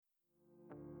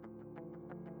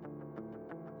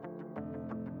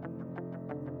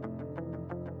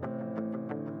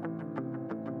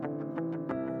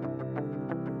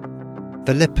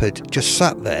The leopard just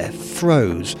sat there,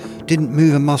 froze, didn't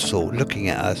move a muscle, looking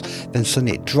at us. Then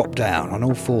suddenly it dropped down on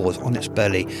all fours on its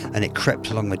belly and it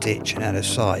crept along the ditch and out of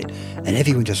sight. And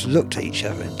everyone just looked at each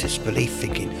other in disbelief,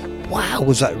 thinking, wow,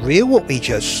 was that real what we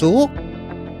just saw?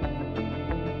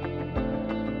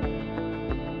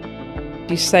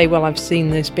 You say, well, I've seen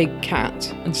this big cat,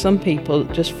 and some people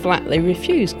just flatly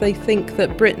refuse. They think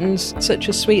that Britain's such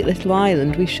a sweet little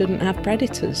island, we shouldn't have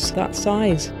predators that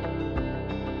size.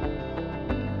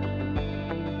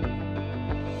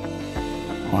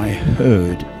 I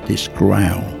heard this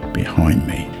growl behind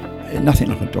me, nothing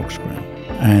like a dog's growl,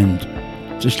 and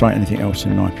just like anything else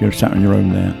in life, you're sat on your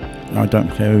own there. I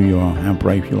don't care who you are, how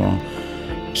brave you are,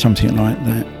 something like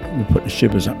that will put the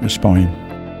shivers up your spine.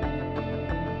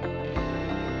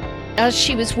 As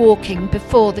she was walking,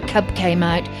 before the cub came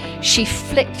out, she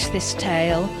flicked this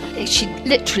tail. She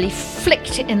literally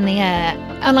flicked it in the air.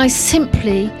 And I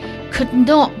simply could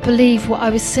not believe what I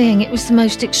was seeing. It was the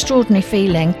most extraordinary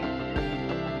feeling.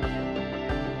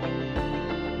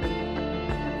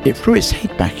 It threw its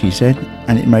head back, he said,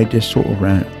 and it made this sort of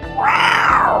round.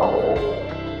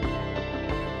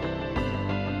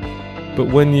 But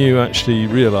when you actually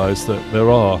realise that there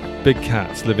are big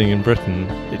cats living in Britain,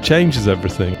 it changes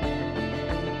everything.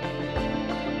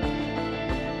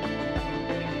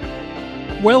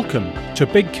 Welcome to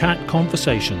Big Cat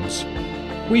Conversations.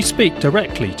 We speak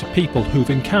directly to people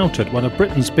who've encountered one of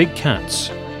Britain's big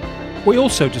cats. We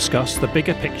also discuss the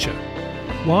bigger picture.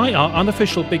 Why are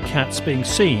unofficial big cats being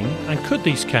seen, and could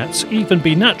these cats even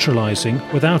be naturalising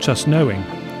without us knowing?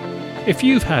 If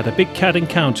you've had a big cat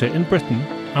encounter in Britain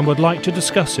and would like to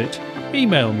discuss it,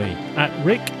 email me at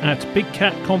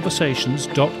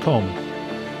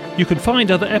rick@bigcatconversations.com. You can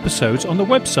find other episodes on the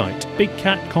website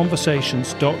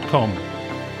bigcatconversations.com.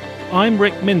 I'm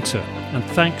Rick Minter, and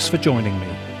thanks for joining me.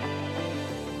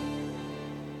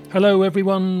 Hello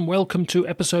everyone, welcome to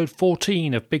episode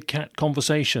 14 of Big Cat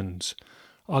Conversations.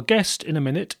 Our guest in a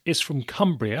minute is from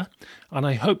Cumbria, and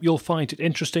I hope you'll find it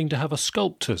interesting to have a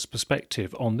sculptor's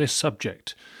perspective on this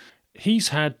subject. He's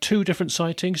had 2 different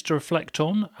sightings to reflect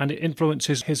on, and it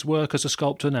influences his work as a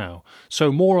sculptor now.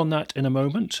 So more on that in a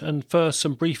moment, and first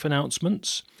some brief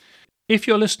announcements. If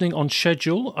you're listening on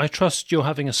schedule, I trust you're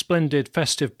having a splendid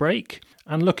festive break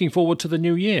and looking forward to the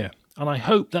new year. And I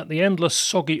hope that the endless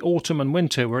soggy autumn and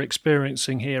winter we're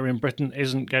experiencing here in Britain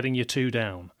isn't getting you too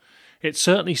down. It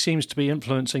certainly seems to be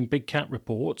influencing big cat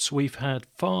reports. We've had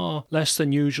far less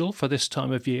than usual for this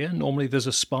time of year. Normally there's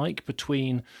a spike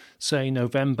between, say,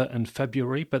 November and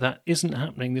February, but that isn't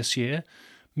happening this year.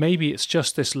 Maybe it's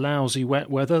just this lousy wet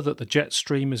weather that the jet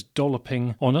stream is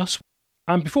dolloping on us.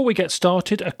 And before we get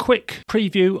started, a quick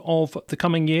preview of the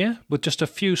coming year with just a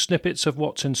few snippets of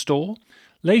what's in store.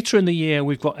 Later in the year,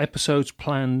 we've got episodes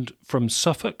planned from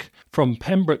Suffolk, from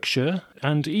Pembrokeshire,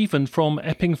 and even from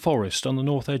Epping Forest on the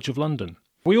north edge of London.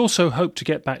 We also hope to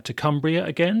get back to Cumbria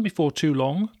again before too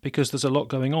long, because there's a lot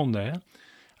going on there.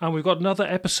 And we've got another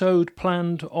episode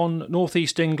planned on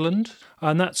northeast England,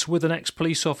 and that's with an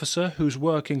ex-police officer whose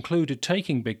work included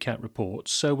taking big cat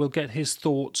reports, so we'll get his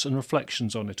thoughts and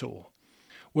reflections on it all.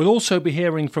 We'll also be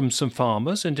hearing from some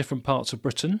farmers in different parts of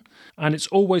Britain, and it's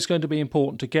always going to be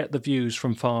important to get the views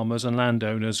from farmers and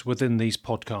landowners within these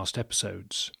podcast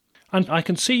episodes. And I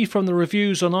can see from the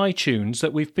reviews on iTunes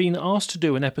that we've been asked to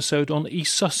do an episode on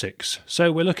East Sussex,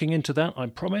 so we're looking into that, I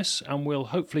promise, and we'll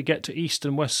hopefully get to East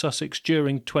and West Sussex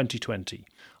during 2020.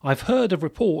 I've heard of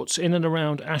reports in and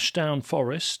around Ashdown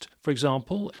Forest, for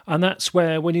example, and that's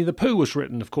where Winnie the Pooh was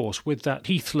written, of course, with that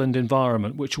heathland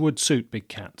environment which would suit big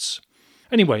cats.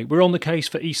 Anyway, we're on the case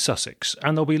for East Sussex,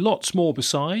 and there'll be lots more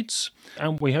besides,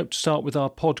 and we hope to start with our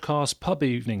podcast pub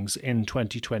evenings in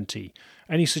 2020.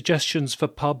 Any suggestions for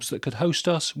pubs that could host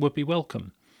us would be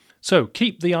welcome. So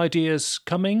keep the ideas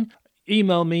coming.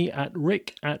 Email me at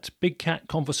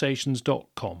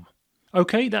rick@bigcatconversations.com.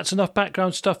 Okay, that's enough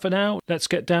background stuff for now. Let's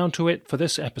get down to it for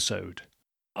this episode.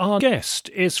 Our guest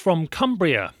is from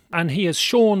Cumbria, and he is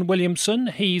Sean Williamson.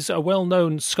 He's a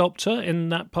well-known sculptor in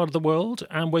that part of the world,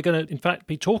 and we're going to, in fact,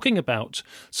 be talking about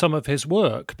some of his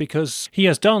work because he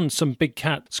has done some big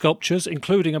cat sculptures,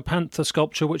 including a panther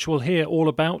sculpture, which we'll hear all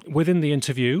about within the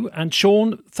interview. And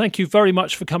Sean, thank you very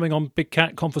much for coming on Big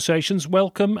Cat Conversations.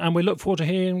 Welcome, and we look forward to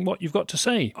hearing what you've got to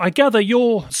say. I gather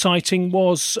your sighting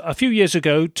was a few years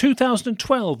ago,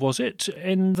 2012, was it,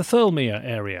 in the Thirlmere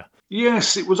area?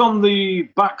 Yes, it was on the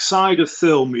backside of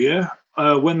Thirlmere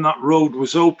when that road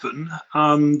was open,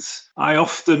 and I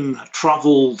often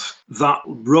travelled that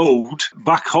road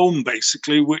back home,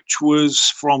 basically, which was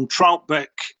from Troutbeck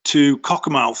to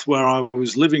Cockermouth, where I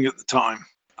was living at the time.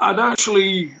 I'd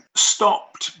actually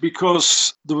stopped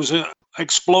because there was a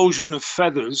explosion of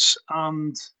feathers,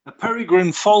 and a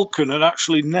peregrine falcon had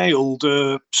actually nailed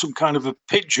some kind of a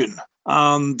pigeon,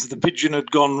 and the pigeon had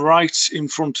gone right in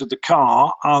front of the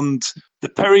car, and the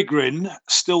peregrine,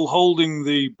 still holding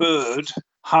the bird,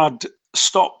 had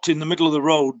stopped in the middle of the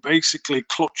road, basically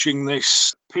clutching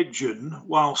this pigeon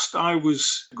whilst I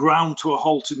was ground to a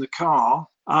halt in the car.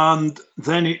 And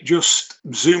then it just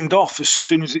zoomed off as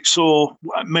soon as it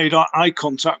made eye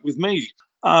contact with me.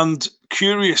 And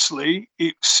curiously,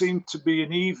 it seemed to be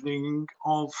an evening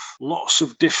of lots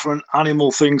of different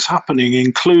animal things happening,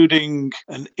 including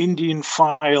an Indian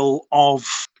file of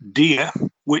deer,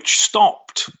 which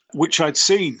stopped, which I'd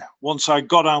seen once I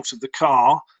got out of the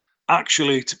car,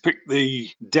 actually to pick the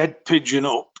dead pigeon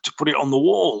up to put it on the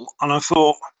wall. And I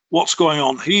thought, what's going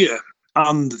on here?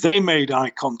 And they made eye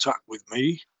contact with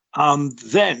me. And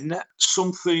then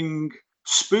something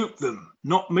spooked them,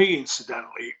 not me,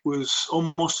 incidentally. It was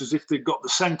almost as if they'd got the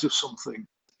scent of something.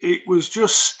 It was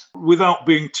just, without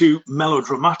being too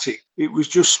melodramatic, it was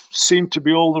just seemed to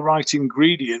be all the right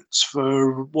ingredients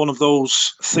for one of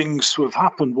those things to have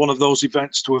happened, one of those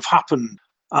events to have happened.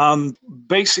 And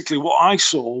basically what I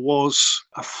saw was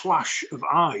a flash of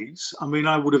eyes. I mean,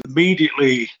 I would have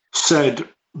immediately said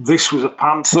this was a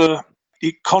panther.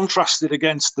 It contrasted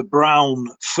against the brown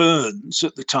ferns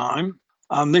at the time.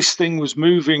 And this thing was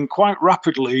moving quite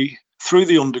rapidly through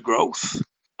the undergrowth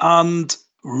and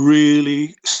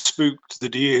really spooked the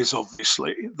deers,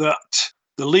 obviously, that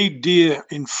the lead deer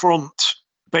in front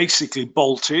basically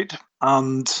bolted.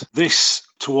 And this,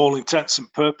 to all intents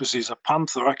and purposes, a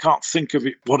panther, I can't think of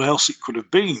it, what else it could have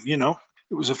been, you know.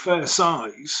 It was a fair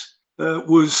size,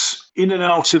 was in and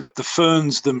out of the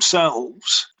ferns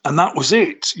themselves. And that was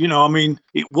it. You know, I mean,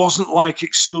 it wasn't like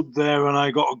it stood there and I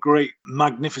got a great,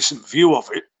 magnificent view of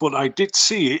it, but I did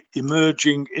see it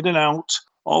emerging in and out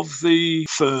of the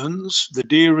ferns. The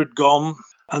deer had gone,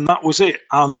 and that was it.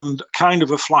 And kind of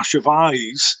a flash of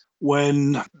eyes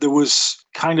when there was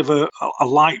kind of a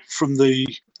light from the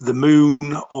moon,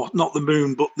 or not the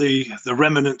moon, but the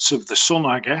remnants of the sun,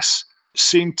 I guess,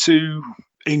 seemed to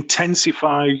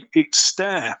intensify its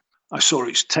stare. I saw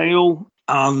its tail,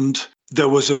 and there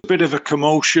was a bit of a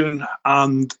commotion,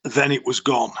 and then it was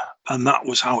gone. And that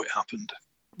was how it happened.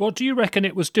 What do you reckon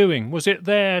it was doing? Was it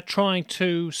there trying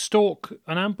to stalk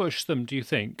and ambush them, do you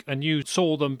think? And you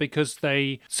saw them because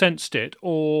they sensed it?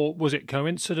 Or was it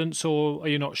coincidence, or are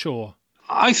you not sure?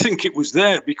 I think it was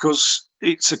there because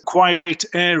it's a quiet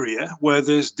area where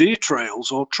there's deer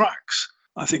trails or tracks.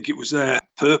 I think it was there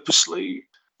purposely.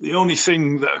 The only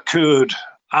thing that occurred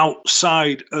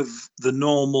outside of the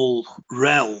normal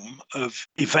realm of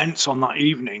events on that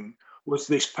evening was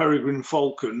this peregrine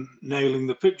falcon nailing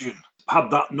the pigeon.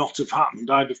 Had that not have happened,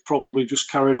 I'd have probably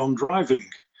just carried on driving.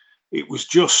 It was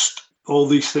just all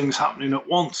these things happening at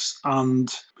once,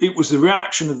 and it was the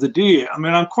reaction of the deer. I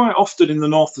mean, I'm quite often in the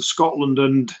north of Scotland,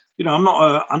 and, you know, I'm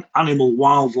not an animal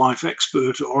wildlife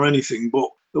expert or anything, but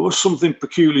there was something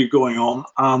peculiar going on,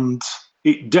 and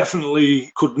it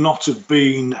definitely could not have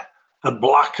been a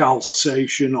black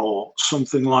Alsatian or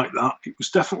something like that. It was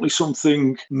definitely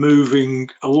something moving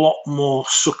a lot more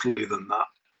subtly than that.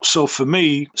 So for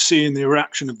me, seeing the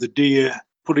reaction of the deer,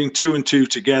 putting two and two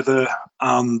together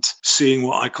and seeing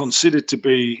what I considered to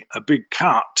be a big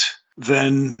cat,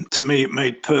 then to me it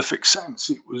made perfect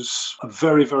sense. It was a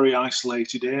very, very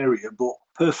isolated area, but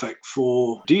perfect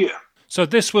for deer. So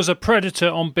this was a predator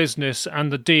on business,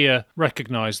 and the deer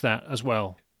recognised that as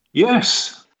well?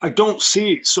 Yes. I don't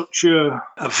see it such a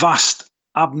vast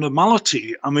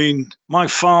abnormality. I mean, my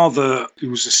father,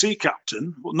 who was a sea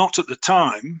captain, but not at the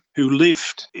time, who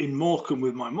lived in Morecambe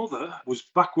with my mother, was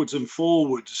backwards and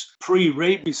forwards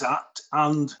pre-Rabies Act.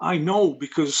 And I know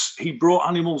because he brought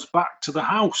animals back to the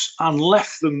house and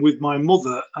left them with my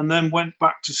mother and then went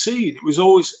back to sea. It was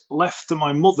always left to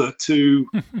my mother to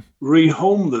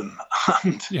rehome them.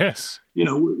 And yes, you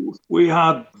know, we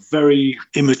had very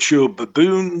immature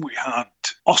baboon, we had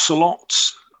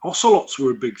ocelots. Ocelots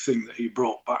were a big thing that he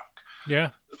brought back.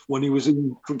 Yeah. When he was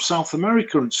in from South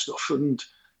America and stuff, and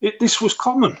this was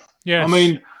common. Yes. I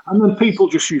mean, and then people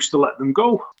just used to let them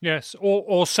go. Yes,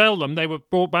 or sell them. They were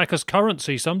brought back as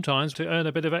currency sometimes to earn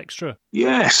a bit of extra.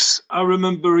 Yes, I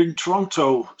remember in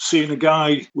Toronto seeing a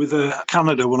guy with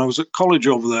Canada when I was at college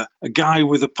over there, a guy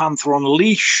with a panther on a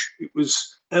leash. It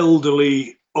was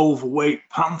elderly, overweight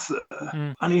panther,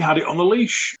 and he had it on a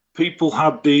leash. People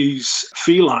had these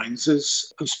felines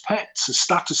as pets, as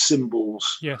status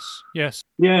symbols. Yes, yes.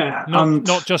 Yeah.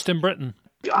 Not just in Britain.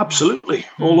 Absolutely,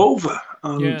 all over.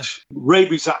 And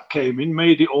Rabies Act came in,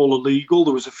 made it all illegal.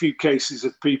 There was a few cases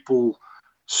of people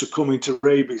succumbing to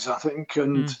rabies, I think.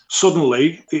 And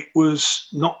suddenly it was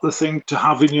not the thing to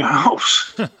have in your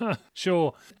house.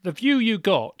 Sure. The view you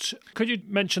got, could you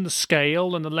mention the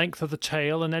scale and the length of the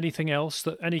tail and anything else,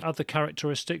 any other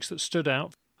characteristics that stood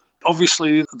out?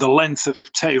 Obviously, the length of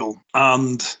tail.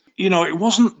 And, it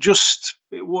wasn't just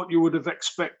what you would have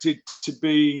expected to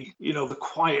be, the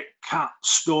quiet cat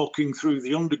stalking through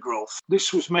the undergrowth.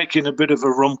 This was making a bit of a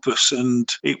rumpus, and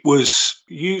it was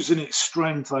using its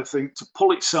strength, I think, to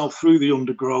pull itself through the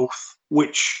undergrowth,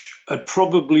 which had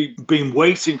probably been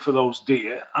waiting for those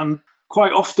deer. And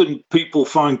quite often people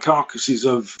find carcasses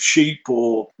of sheep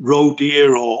or roe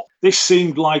deer, or this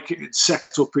seemed like it had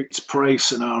set up its prey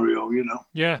scenario,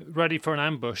 Yeah, ready for an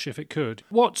ambush if it could.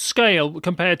 What scale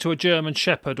compared to a German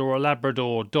Shepherd or a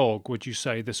Labrador dog would you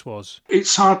say this was?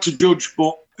 It's hard to judge,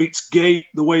 but its gait,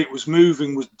 the way it was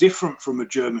moving, was different from a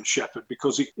German Shepherd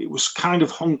because it was kind of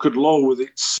hunkered low with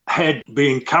its head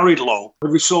being carried low.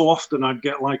 Every so often I'd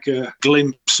get like a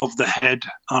glimpse of the head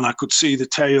and I could see the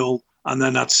tail, and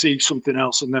then I'd see something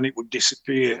else and then it would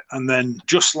disappear. And then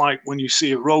just like when you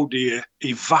see a roe deer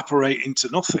evaporate into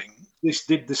nothing, this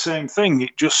did the same thing.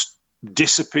 It just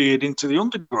disappeared into the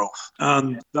undergrowth.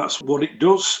 And that's what it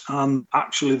does. And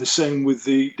actually the same with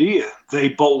the deer. They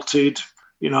bolted.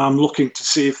 I'm looking to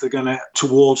see if they're going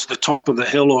towards the top of the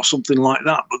hill or something like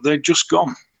that, but they're just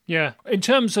gone. Yeah. In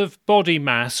terms of body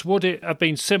mass, would it have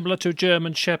been similar to a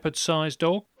German Shepherd-sized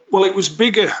dog? Well, it was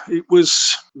bigger. It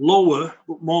was lower,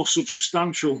 but more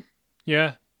substantial.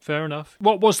 Yeah, fair enough.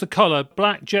 What was the colour?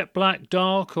 Black, jet black,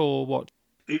 dark, or what?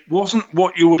 It wasn't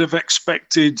what you would have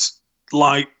expected,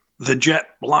 like the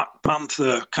jet black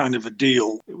panther kind of a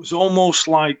deal. It was almost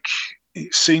like,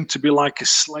 it seemed to be like a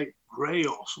slate grey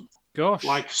or something. Gosh.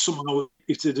 Like somehow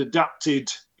it had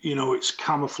adapted, its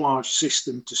camouflage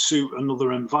system to suit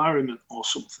another environment or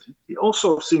something. It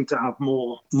also seemed to have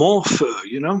more fur,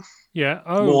 Yeah.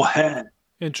 Oh. More hair.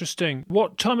 Interesting.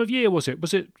 What time of year was it?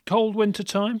 Was it cold winter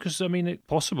time? Because, it's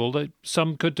possible that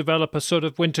some could develop a sort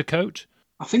of winter coat.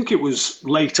 I think it was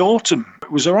late autumn.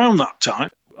 It was around that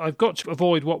time. I've got to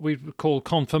avoid what we call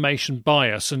confirmation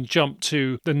bias and jump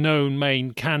to the known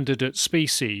main candidate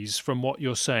species from what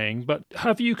you're saying. But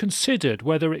have you considered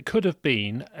whether it could have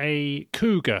been a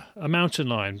cougar, a mountain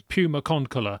lion, Puma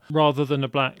concolor, rather than a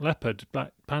black leopard,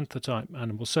 black panther type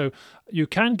animal? So you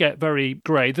can get very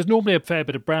grey. There's normally a fair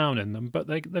bit of brown in them, but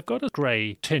they've got a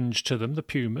grey tinge to them, the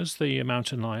pumas, the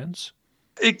mountain lions.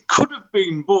 It could have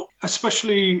been, but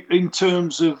especially in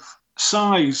terms of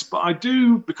size. But I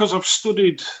do, because I've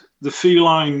studied the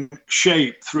feline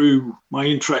shape through my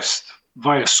interest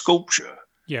via sculpture.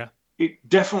 Yeah. It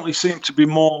definitely seemed to be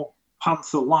more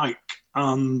panther-like.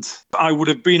 And I would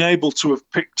have been able to have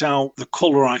picked out the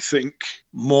colour, I think,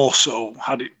 more so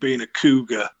had it been a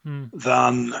cougar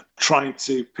than trying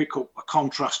to pick up a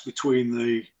contrast between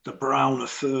the browner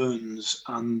ferns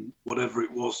and whatever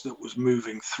it was that was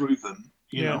moving through them,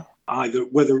 you know, either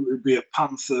whether it would be a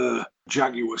panther,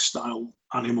 jaguar style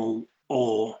animal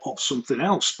or of something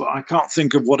else. But I can't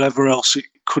think of whatever else it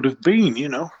could have been,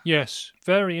 Yes,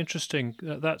 very interesting.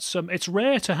 That's it's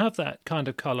rare to have that kind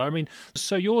of colour.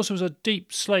 So yours was a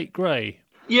deep slate grey.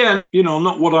 Yeah,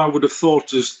 not what I would have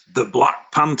thought as the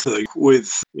Black Panther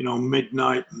with,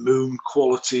 midnight moon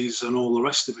qualities and all the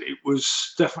rest of it. It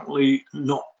was definitely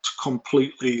not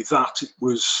completely that. It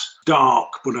was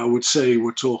dark, but I would say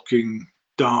we're talking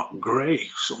dark grey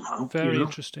somehow. Very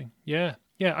interesting. Yeah.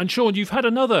 Yeah. And Sean, you've had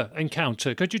another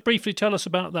encounter. Could you briefly tell us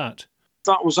about that?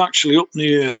 That was actually up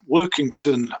near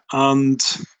Workington, and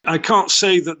I can't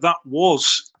say that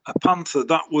was a panther.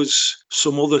 That was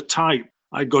some other type.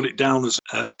 I got it down as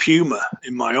a puma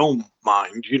in my own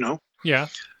mind, Yeah.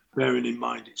 Bearing in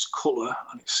mind its colour,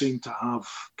 and it seemed to have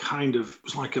it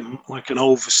was like an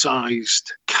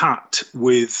oversized cat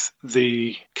with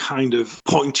the kind of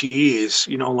pointy ears,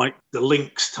 like the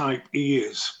lynx type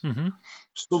ears. Mm-hmm.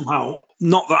 Somehow,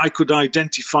 not that I could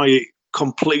identify it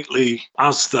completely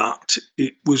as that.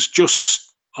 It was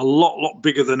just a lot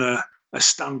bigger than a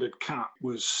standard cat. It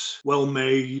was well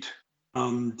made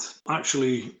and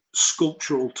actually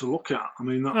sculptural to look at.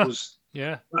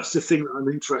 That's the thing that I'm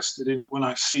interested in when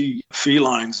I see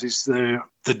felines, is the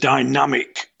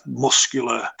dynamic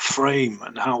muscular frame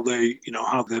and how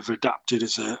they've adapted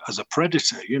as a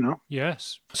predator,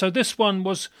 Yes. So this one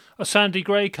was a sandy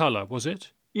grey colour, was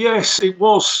it? Yes, it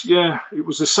was. Yeah, it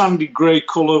was a sandy grey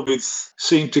colour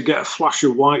seemed to get a flash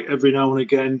of white every now and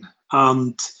again,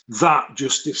 and that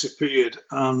just disappeared.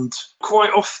 And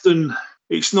quite often,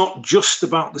 it's not just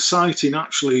about the sighting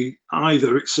actually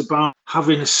either. It's about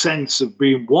having a sense of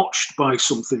being watched by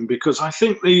something, because I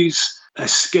think these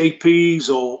escapees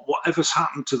or whatever's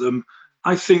happened to them,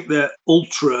 I think they're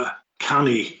ultra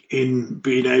canny in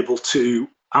being able to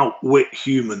outwit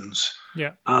humans.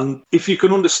 Yeah. And if you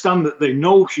can understand that they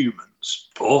know humans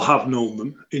or have known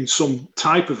them in some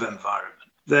type of environment,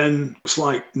 then it's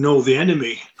like know the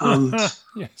enemy. And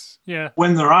yes, yeah.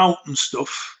 when they're out and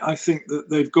stuff, I think that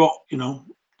they've got,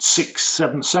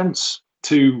 6-7 sense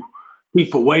to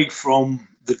keep away from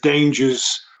the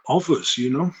dangers of us,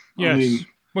 Yes, I mean,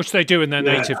 which they do in their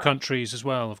native countries as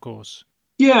well, of course.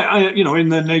 Yeah, in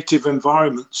their native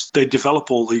environments, they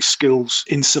develop all these skills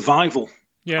in survival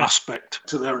aspect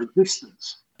to their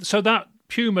existence. So that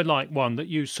puma-like one that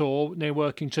you saw near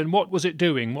Workington, what was it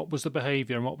doing? What was the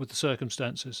behaviour and what were the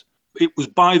circumstances? It was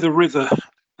by the river.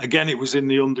 Again, it was in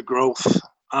the undergrowth,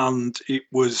 and it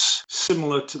was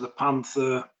similar to the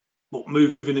panther, but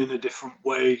moving in a different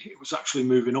way. It was actually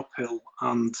moving uphill.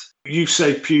 And you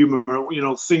say puma,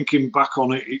 thinking back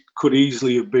on it, it could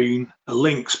easily have been a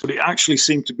lynx, but it actually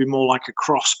seemed to be more like a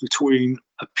cross between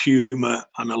a puma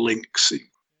and a lynx.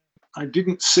 I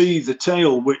didn't see the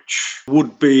tail, which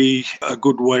would be a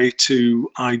good way to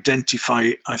identify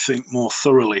it, I think, more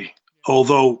thoroughly.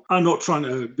 Although I'm not trying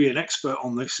to be an expert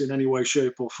on this in any way,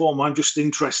 shape or form. I'm just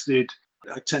interested.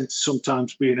 I tend to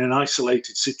sometimes be in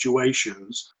isolated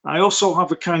situations. I also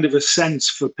have a kind of a sense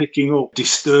for picking up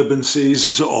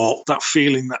disturbances or that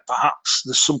feeling that perhaps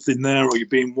there's something there or you're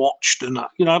being watched. And, I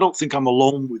don't think I'm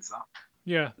alone with that.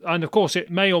 Yeah, and of course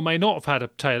it may or may not have had a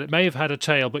tail. It may have had a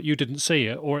tail, but you didn't see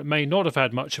it, or it may not have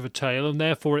had much of a tail, and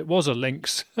therefore it was a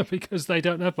lynx, because they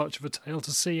don't have much of a tail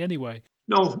to see anyway.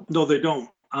 No, they don't.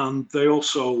 And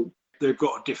they've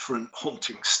got a different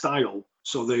hunting style,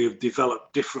 so they have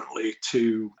developed differently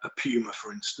to a puma,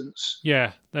 for instance.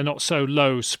 Yeah, they're not so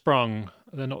low sprung,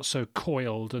 they're not so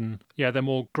coiled, and they're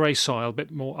more gracile, a bit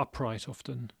more upright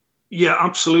often. Yeah,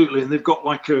 absolutely, and they've got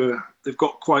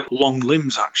quite long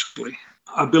limbs actually.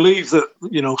 I believe that,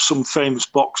 some famous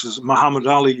boxers, Muhammad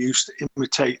Ali used to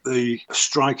imitate the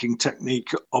striking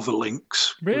technique of a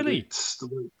lynx. Really?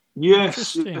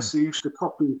 Yes, they used to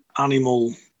copy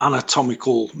animal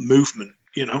anatomical movement,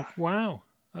 Wow.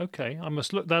 Okay, I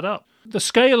must look that up. The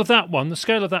scale of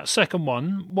that second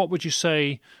one, what would you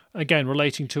say, again,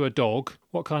 relating to a dog,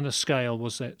 what kind of scale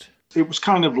was it? It was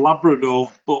kind of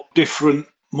Labrador, but different,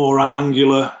 more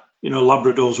angular.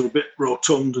 Labradors are a bit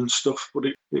rotund and stuff, but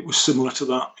it was similar to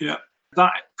that, yeah.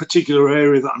 That particular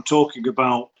area that I'm talking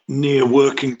about, near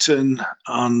Workington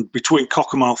and between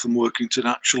Cockermouth and Workington,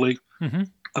 actually,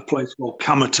 a place called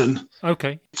Camerton.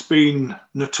 Okay. It's been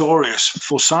notorious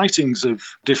for sightings of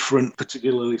different,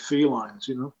 particularly felines,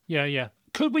 Yeah.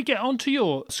 Could we get onto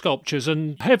your sculptures?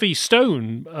 And heavy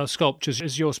stone sculptures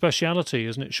is your speciality,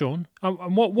 isn't it, Sean?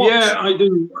 And what? Yeah, I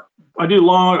do. I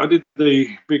did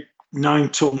the big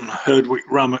 9-ton Herdwick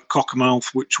ram at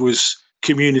Cockermouth, which was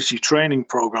community training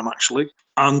program actually,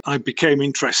 and I became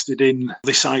interested in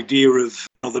this idea of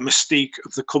the mystique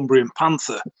of the Cumbrian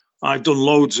panther. I've done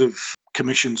loads of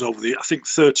commissions over I think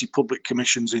 30 public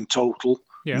commissions in total,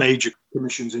 major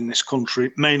commissions in this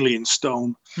country, mainly in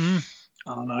stone,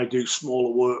 and I do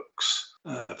smaller works,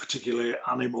 particularly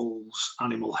animals,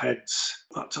 animal heads,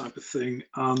 that type of thing.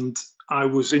 And I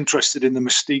was interested in the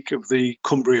mystique of the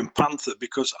Cumbrian panther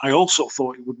because I also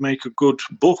thought it would make a good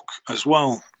book as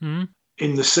well.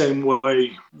 In the same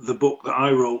way, the book that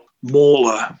I wrote,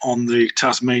 Mauler, on the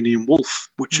Tasmanian wolf,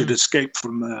 which had escaped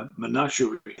from a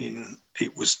menagerie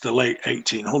it was the late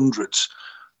 1800s.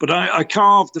 But I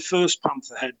carved the first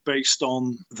panther head based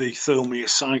on the Thirlmere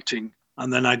sighting,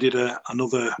 and then I did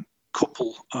another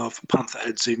couple of panther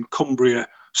heads in Cumbria,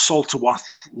 Salterwath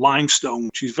limestone,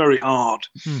 which is very hard.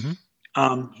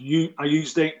 I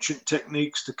used ancient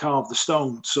techniques to carve the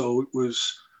stone, so it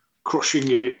was crushing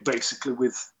it basically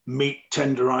with meat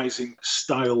tenderizing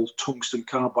style tungsten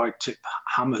carbide tip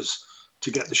hammers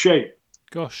to get the shape.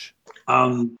 Gosh.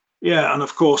 And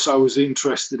of course I was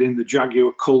interested in the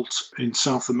jaguar cult in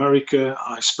South America.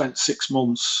 I spent 6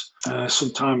 months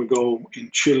some time ago in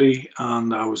Chile,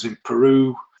 and I was in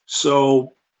Peru.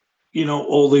 So,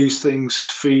 all these things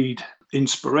feed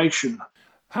inspiration.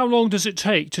 How long does it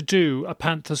take to do a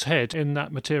panther's head in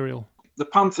that material? The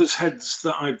panther's heads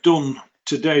that I've done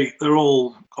to date, they're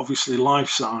all obviously life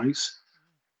size.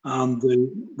 And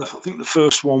I think the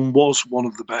first one was one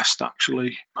of the best,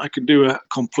 actually. I could do a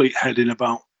complete head in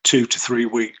about 2 to 3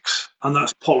 weeks, and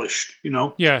that's polished,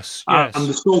 Yes. And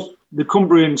the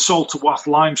Cumbrian Salterwath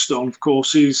limestone, of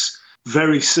course, is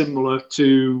very similar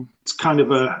to, it's kind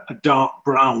of a dark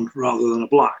brown rather than a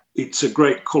black. It's a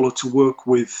great colour to work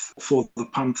with for the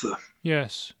panther.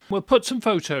 Yes. We'll put some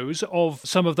photos of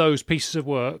some of those pieces of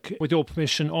work, with your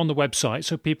permission, on the website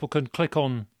so people can click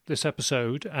on this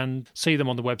episode and see them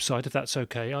on the website, if that's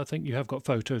okay. I think you have got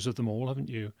photos of them all, haven't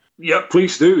you? Yeah,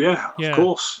 please do. Yeah, of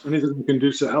course. Anything we can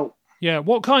do to help. Yeah.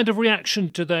 What kind of reaction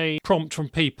do they prompt from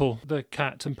people, the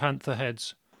cat and panther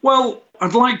heads? Well,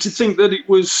 I'd like to think that it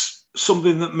was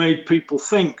something that made people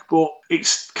think, but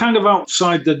it's kind of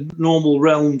outside the normal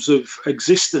realms of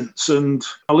existence. And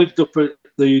I lived up at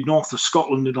the north of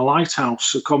Scotland in a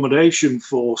lighthouse accommodation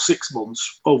for 6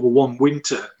 months over one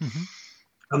winter. Mm-hmm.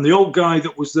 And the old guy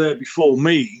that was there before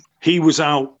me, he was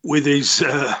out with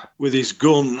his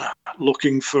gun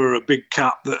looking for a big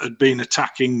cat that had been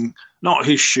attacking not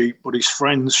his sheep, but his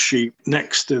friend's sheep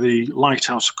next to the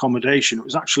lighthouse accommodation. It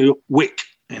was actually up Wick,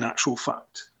 in actual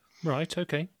fact. Right,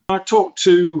 okay. I talked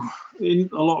to a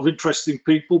lot of interesting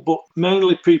people, but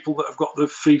mainly people that have got their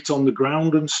feet on the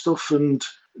ground and stuff. And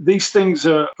these things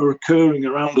are occurring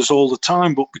around us all the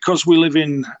time. But because we live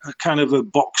in a kind of a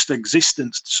boxed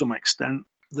existence to some extent,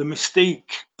 the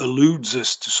mystique eludes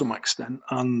us to some extent.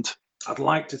 And I'd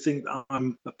like to think that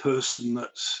I'm a person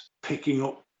that's picking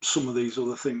up some of these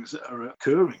other things that are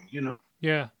occurring, you know.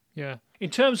 Yeah, yeah. In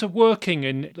terms of working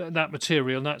in that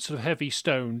material, that sort of heavy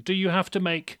stone, do you have to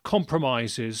make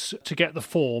compromises to get the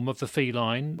form of the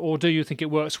feline, or do you think it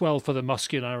works well for the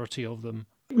muscularity of them?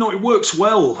 No, it works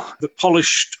well. The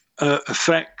polished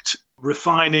effect,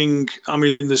 refining, I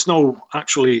mean, there's no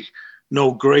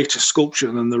greater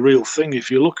sculpture than the real thing.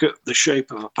 If you look at the shape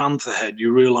of a panther head,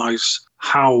 you realise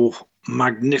how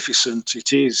magnificent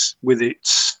it is with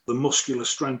the muscular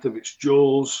strength of its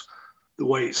jaws, the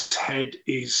way its head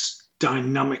is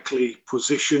dynamically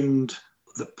positioned,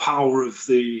 the power of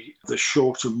the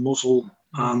shorter muzzle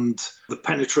and the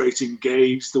penetrating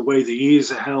gaze, the way the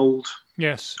ears are held.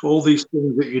 Yes. All these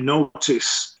things that you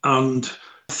notice. And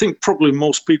I think probably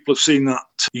most people have seen that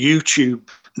YouTube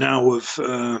now of,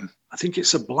 I think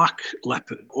it's a black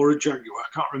leopard or a jaguar,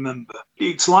 I can't remember.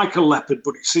 It's like a leopard,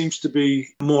 but it seems to be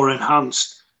more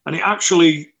enhanced. And it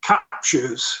actually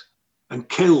captures and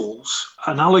kills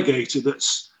an alligator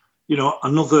that's, you know,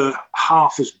 another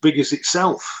half as big as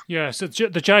itself. Yes, the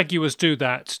jaguars do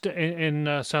that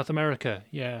in South America.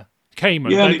 Yeah,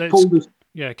 caiman.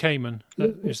 Yeah, caiman.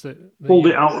 Pulled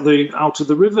it out of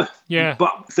the river. Yeah,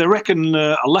 but they reckon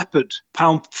a leopard,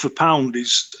 pound for pound,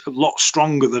 is a lot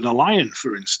stronger than a lion,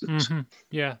 for instance. Mm-hmm.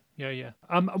 Yeah.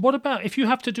 What about if you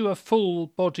have to do a full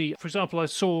body? For example, I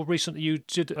saw recently you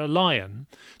did a lion.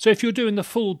 So if you're doing the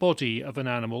full body of an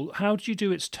animal, how do you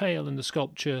do its tail in the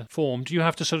sculpture form? Do you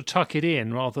have to sort of tuck it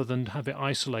in rather than have it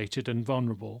isolated and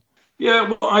vulnerable?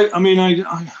 Yeah, well,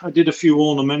 I did a few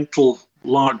ornamental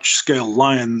large-scale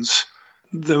lions.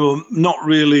 They were not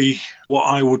really what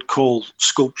I would call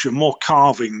sculpture, more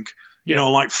carving, you know,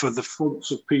 like for the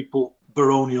fronts of people,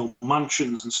 baronial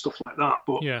mansions and stuff like that.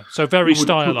 But yeah, so very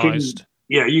stylized.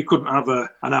 Yeah, you couldn't have an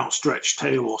outstretched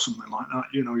tail or something like that.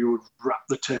 You know, you would wrap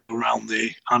the tail around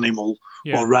the animal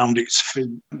or around its feet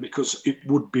because it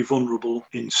would be vulnerable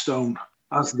in stone,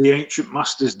 as the ancient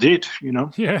masters did, you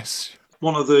know. Yes.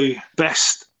 One of the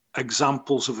best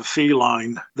examples of a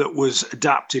feline that was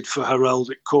adapted for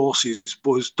heraldic courses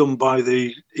was done by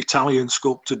the Italian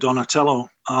sculptor Donatello,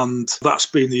 and that's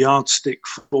been the yardstick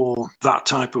for that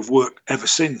type of work ever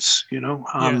since, you know.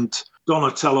 And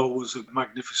Donatello was a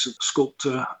magnificent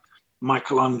sculptor.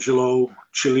 Michelangelo,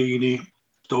 Cellini,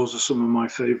 those are some of my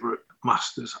favourite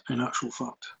masters in actual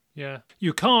fact. Yeah.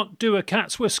 You can't do a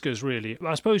cat's whiskers, really.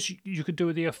 I suppose you could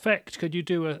do the effect. Could you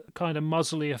do a kind of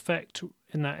muzzly effect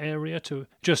in that area to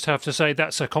just have to say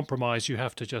that's a compromise you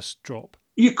have to just drop?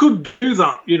 You could do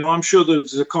that. You know, I'm sure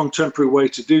there's a contemporary way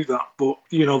to do that. But,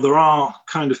 you know, there are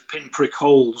kind of pinprick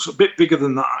holes, a bit bigger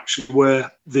than that, actually, where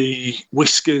the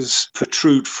whiskers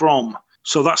protrude from.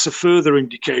 So that's a further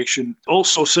indication.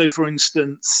 Also, say, for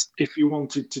instance, if you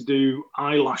wanted to do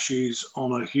eyelashes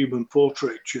on a human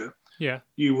portraiture,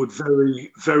 you would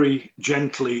very, very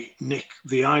gently nick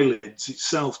the eyelids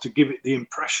itself to give it the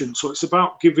impression. So it's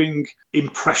about giving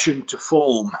impression to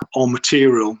form or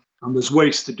material. And there's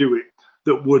ways to do it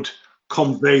that would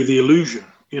convey the illusion,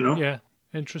 you know? Yeah,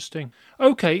 interesting.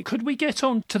 Okay, could we get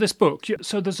on to this book?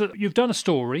 So you've done a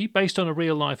story based on a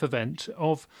real-life event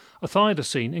of a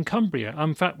thylacine in Cumbria.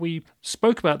 In fact, we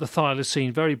spoke about the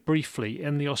thylacine very briefly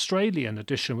in the Australian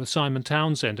edition with Simon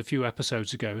Townsend a few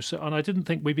episodes ago, and I didn't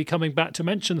think we'd be coming back to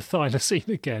mention the thylacine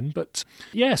again. But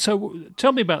yeah, so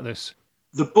tell me about this.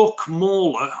 The book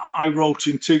Mauler I wrote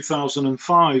in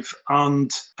 2005,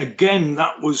 and again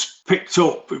that was picked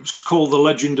up. It was called The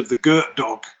Legend of the Gert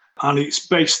Dog, and it's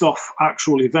based off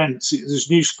actual events. There's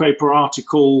newspaper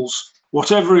articles,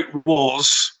 whatever it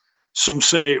was. Some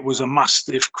say it was a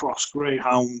Mastiff cross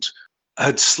greyhound,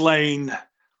 had slain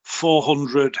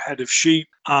 400 head of sheep,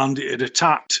 and it had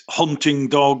attacked hunting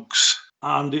dogs,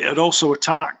 and it had also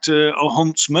attacked a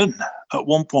huntsman at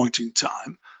one point in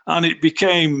time. And it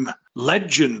became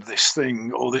legend, this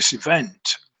thing, or this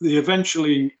event. They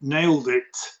eventually nailed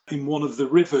it in one of the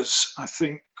rivers, I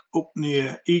think up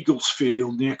near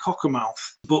Eaglesfield, near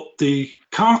Cockermouth. But the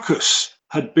carcass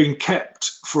had been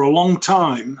kept for a long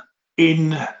time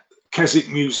in Keswick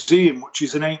Museum, which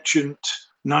is an ancient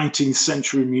 19th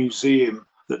century museum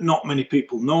that not many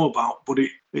people know about, but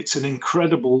it's an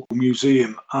incredible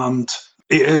museum, and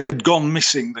it had gone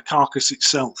missing, the carcass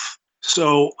itself.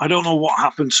 So I don't know what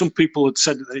happened. Some people had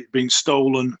said that it had been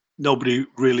stolen. Nobody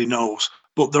really knows.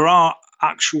 But there are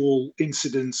actual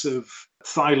incidents of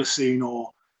thylacine or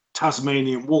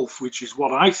Tasmanian wolf, which is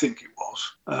what I think it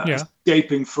was,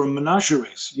 escaping from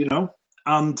menageries,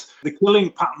 And the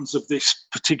killing patterns of this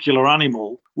particular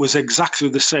animal was exactly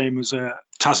the same as a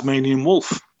Tasmanian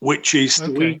wolf, which is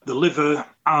to eat the liver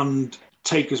and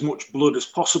take as much blood as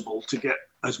possible to get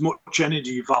as much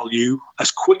energy value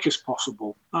as quick as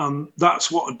possible.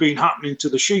 That's what had been happening to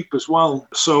the sheep as well.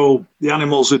 So the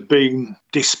animals had been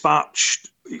dispatched,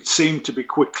 it seemed to be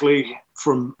quickly,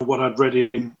 from what I'd read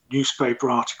in newspaper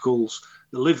articles,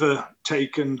 the liver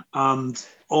taken and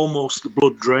almost the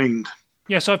blood drained.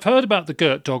 Yes, I've heard about the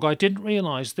Gert Dog. I didn't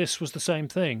realise this was the same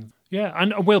thing. Yeah,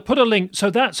 and we'll put a link. So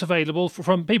that's available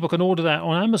from people can order that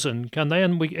on Amazon, can they?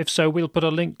 And if so, we'll put a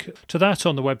link to that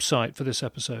on the website for this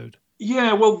episode.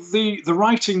 Yeah, well, the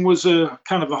writing was a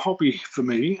kind of a hobby for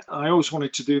me. I always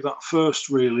wanted to do that first,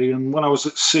 really. And when I was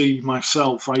at sea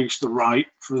myself, I used to write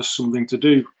for something to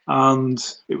do. And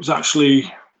it was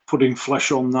actually putting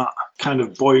flesh on that kind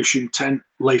of boyish intent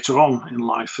later on in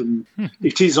life. And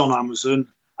it is on Amazon.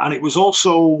 And it was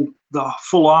also, the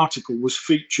full article was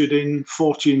featured in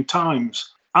Fortean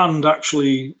Times and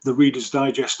actually the Reader's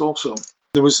Digest also.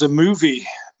 There was a movie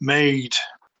made.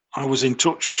 I was in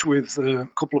touch with a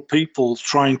couple of people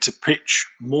trying to pitch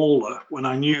Mauler when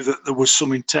I knew that there was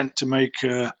some intent to make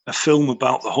a film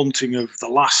about the hunting of the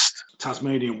last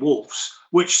Tasmanian wolves,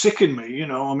 which sickened me,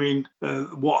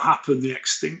 what happened, the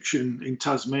extinction in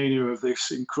Tasmania of this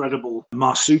incredible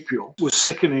marsupial was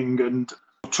sickening, and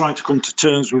trying to come to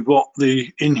terms with what the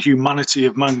inhumanity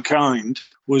of mankind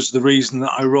was the reason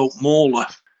that I wrote Mauler.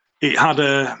 It had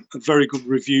a very good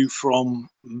review from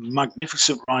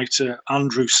magnificent writer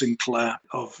Andrew Sinclair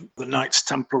of the Knights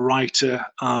Templar writer,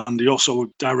 and he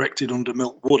also directed Under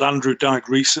Milk Wood. Andrew died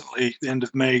recently, at the end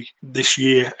of May this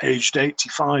year, aged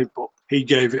 85, but he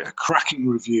gave it a cracking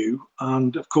review.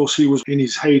 And of course, he was in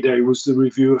his heyday, was the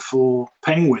reviewer for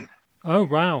Penguin. Oh,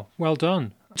 wow. Well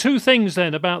done. Two things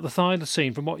then about the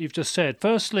thylacine from what you've just said.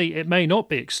 Firstly, it may not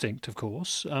be extinct, of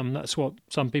course. That's what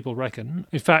some people reckon.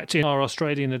 In fact, in our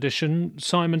Australian edition,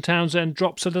 Simon Townsend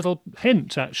drops a little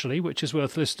hint, actually, which is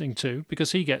worth listening to,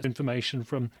 because he gets information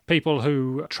from people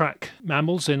who track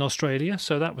mammals in Australia,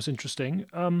 so that was interesting.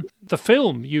 The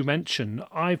film you mentioned,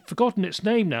 I've forgotten its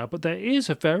name now, but there is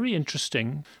a very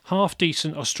interesting,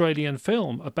 half-decent Australian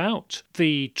film about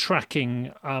the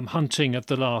tracking, hunting of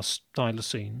the last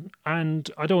thylacine, and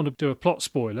I don't want to do a plot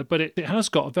spoiler, but it has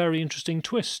got a very interesting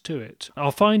twist to it.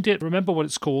 I'll find it, remember what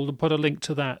it's called, and put a link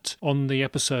to that on the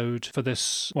episode for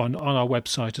this one on our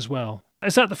website as well.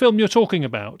 Is that the film you're talking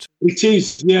about? It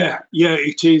is, yeah,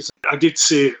 it is. I did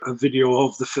see a video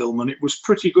of the film, and it was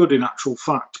pretty good in actual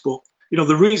fact. But,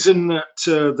 the reason that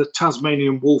the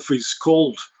Tasmanian wolf is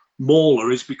called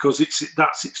Mauler is because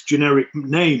that's its generic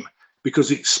name, because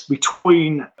it's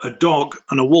between a dog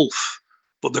and a wolf.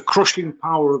 But the crushing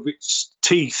power of its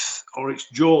teeth or its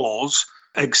jaws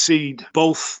exceed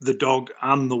both the dog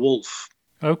and the wolf.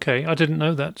 Okay, I didn't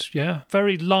know that, yeah.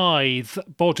 Very lithe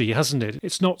body, hasn't it?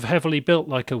 It's not heavily built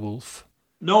like a wolf.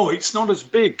 No, it's not as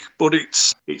big, but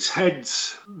its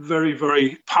head's very,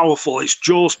 very powerful. Its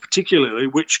jaws particularly,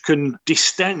 which can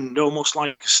distend almost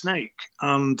like a snake.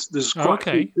 And there's quite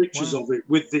a few pictures of it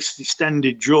with this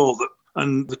distended jaw,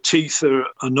 and the teeth are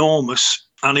enormous.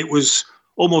 And it was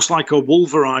almost like a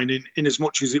wolverine in as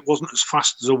much as it wasn't as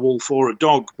fast as a wolf or a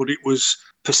dog, but it was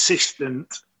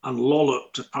persistent and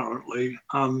lolloped apparently,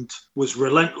 and was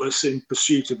relentless in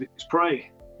pursuit of its prey.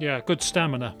 Yeah, good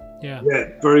stamina. Yeah,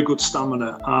 very good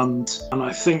stamina. And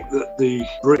I think that the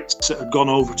Brits that had gone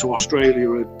over to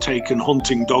Australia had taken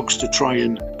hunting dogs to try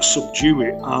and subdue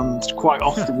it, and quite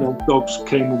often those dogs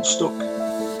came unstuck.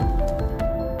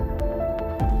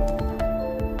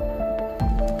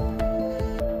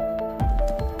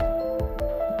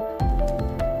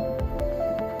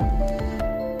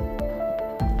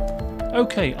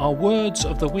 Okay, our words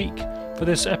of the week for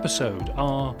this episode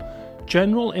are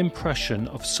general impression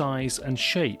of size and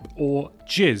shape, or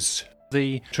JIS,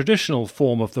 the traditional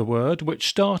form of the word, which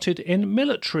started in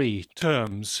military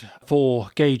terms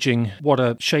for gauging what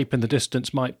a shape in the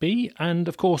distance might be. And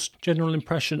of course, general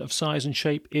impression of size and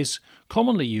shape is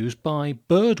commonly used by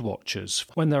bird watchers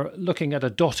when they're looking at a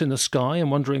dot in the sky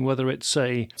and wondering whether it's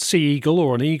a sea eagle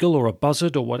or an eagle or a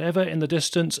buzzard or whatever in the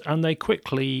distance, and they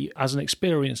quickly, as an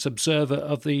experienced observer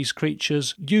of these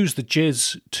creatures, use the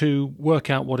JIS to work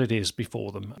out what it is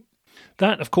before them.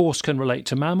 That, of course, can relate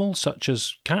to mammals such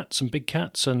as cats and big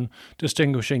cats and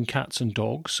distinguishing cats and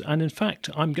dogs. And in fact,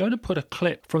 I'm going to put a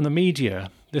clip from the media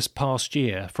this past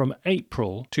year, from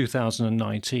April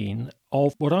 2019,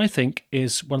 of what I think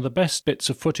is one of the best bits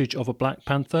of footage of a black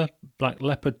panther, black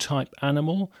leopard type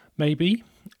animal, maybe,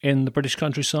 in the British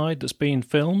countryside that's been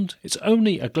filmed. It's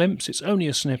only a glimpse, it's only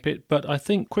a snippet, but I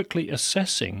think quickly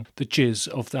assessing the JIS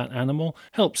of that animal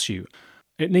helps you.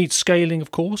 It needs scaling, of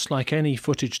course, like any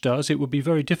footage does. It would be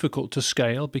very difficult to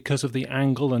scale because of the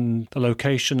angle and the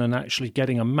location and actually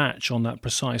getting a match on that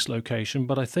precise location.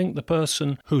 But I think the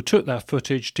person who took that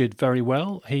footage did very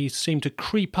well. He seemed to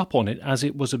creep up on it as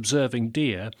it was observing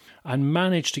deer and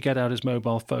managed to get out his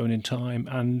mobile phone in time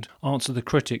and answer the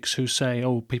critics who say,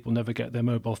 oh, people never get their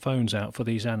mobile phones out for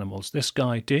these animals. This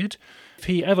guy did. If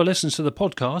he ever listens to the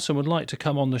podcast and would like to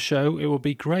come on the show, it would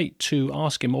be great to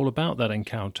ask him all about that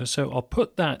encounter. So I'll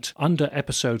put that under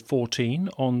episode 14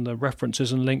 on the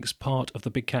references and links part of the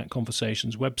Big Cat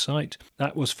Conversations website.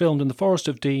 That was filmed in the Forest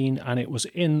of Dean and it was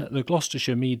in the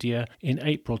Gloucestershire media in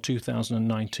April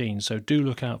 2019. So do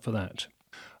look out for that.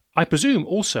 I presume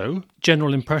also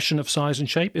general impression of size and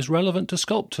shape is relevant to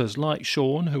sculptors like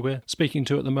Sean, who we're speaking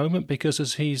to at the moment, because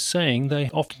as he's saying, they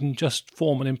often just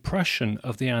form an impression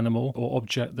of the animal or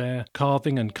object they're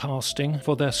carving and casting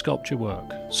for their sculpture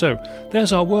work. So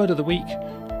there's our word of the week,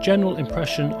 general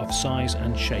impression of size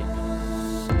and shape.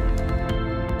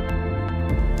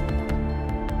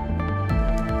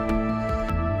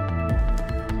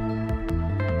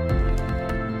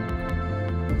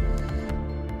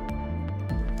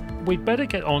 We'd better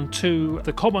get on to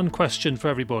the common question for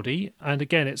everybody. And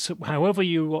again, it's however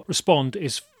you respond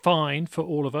is fine for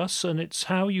all of us. And it's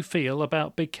how you feel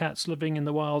about big cats living in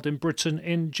the wild in Britain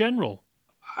in general.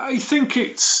 I think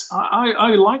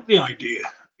I like the idea,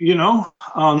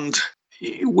 and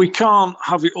we can't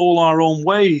have it all our own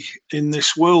way in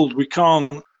this world. We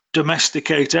can't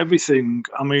domesticate everything.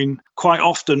 I mean, quite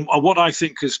often what I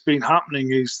think has been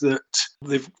happening is that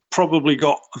they've probably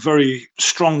got a very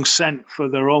strong scent for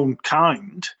their own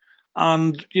kind.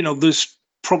 And, there's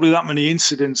probably that many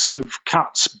incidents of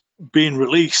cats being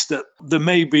released that there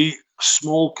may be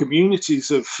small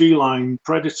communities of feline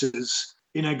predators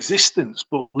in existence,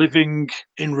 but living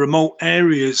in remote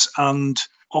areas and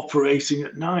operating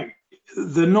at night.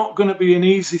 They're not going to be an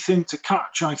easy thing to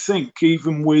catch, I think,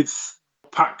 even with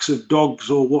packs of dogs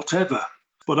or whatever.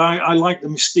 But I like the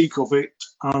mystique of it,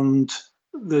 and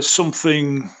there's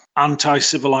something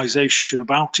anti-civilization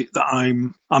about it that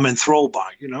I'm enthralled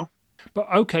by,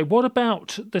 But okay, what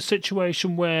about the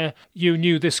situation where you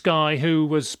knew this guy who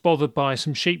was bothered by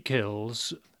some sheep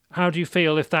kills? How do you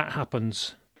feel if that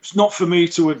happens? It's not for me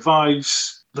to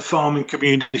advise. The farming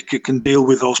community can deal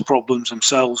with those problems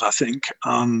themselves, I think,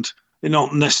 and they're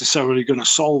not necessarily going to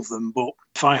solve them. But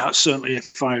if I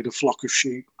had a flock of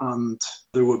sheep and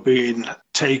they were being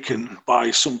taken by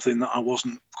something that I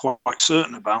wasn't quite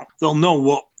certain about, they'll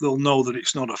know that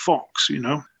it's not a fox,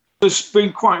 There's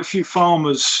been quite a few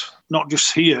farmers, not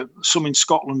just here, some in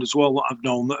Scotland as well, that I've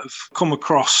known that have come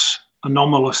across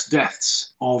anomalous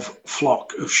deaths of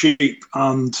flock of sheep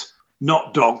and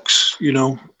not dogs,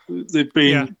 They've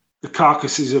been... The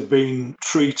carcasses have been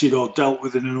treated or dealt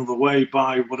with in another way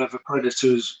by whatever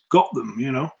predators got them,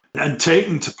 and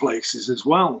taken to places as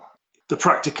well. The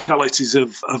practicalities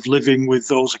of living with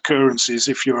those occurrences,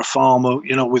 if you're a farmer,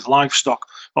 with livestock,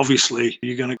 obviously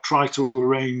you're going to try to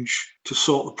arrange to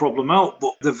sort the problem out,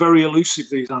 but they're very elusive,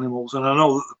 these animals. And I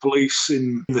know that the police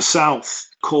in the south,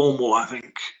 Cornwall, I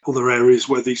think, other areas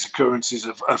where these occurrences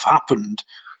have happened,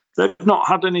 they've not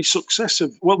had any success.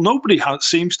 Nobody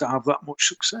seems to have that much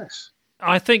success.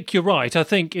 I think you're right. I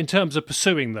think in terms of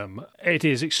pursuing them, it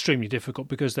is extremely difficult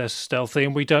because they're stealthy,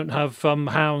 and we don't have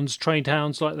trained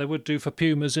hounds like they would do for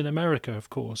pumas in America, of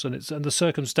course. And the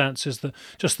circumstances,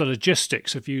 just the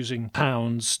logistics of using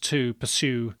hounds to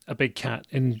pursue a big cat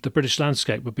in the British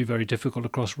landscape would be very difficult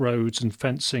across roads and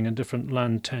fencing and different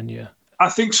land tenure. I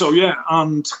think so, yeah.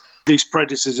 And these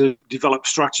predators have developed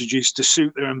strategies to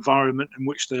suit their environment in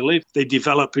which they live. They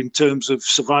develop in terms of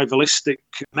survivalistic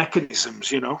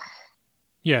mechanisms,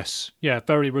 Yes, yeah,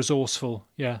 very resourceful,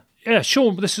 yeah. Yeah,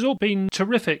 Sean, this has all been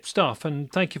terrific stuff,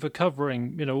 and thank you for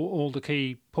covering, all the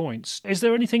key points. Is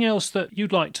there anything else that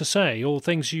you'd like to say, or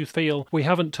things you feel we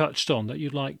haven't touched on that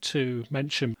you'd like to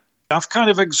mention? I've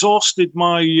kind of exhausted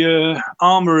my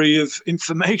armoury of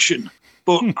information,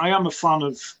 but I am a fan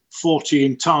of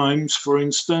 14 Times, for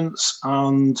instance,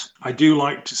 and I do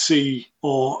like to see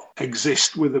or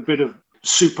exist with a bit of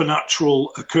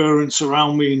supernatural occurrence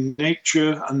around me in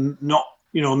nature, and not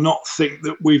think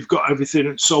that we've got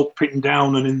everything so pinned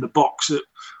down and in the box that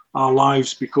our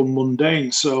lives become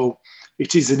mundane. So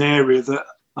it is an area that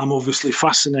I'm obviously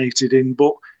fascinated in,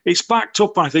 but it's backed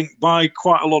up, I think, by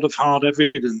quite a lot of hard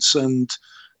evidence. And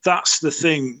that's the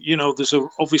thing,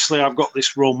 obviously I've got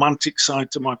this romantic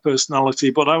side to my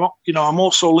personality, but I'm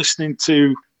also listening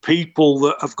to people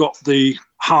that have got the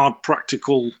hard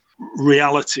practical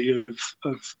reality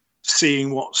of seeing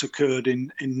what's occurred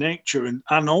in nature,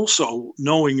 and also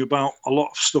knowing about a lot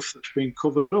of stuff that's been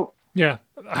covered up. Yeah.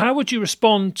 How would you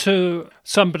respond to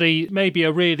somebody, maybe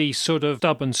a really sort of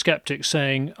stubborn skeptic,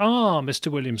 saying,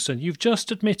 Mr. Williamson, you've just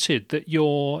admitted that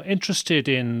you're interested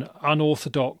in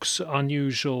unorthodox,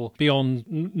 unusual,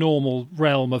 beyond normal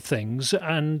realm of things,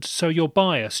 and so you're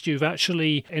biased. You've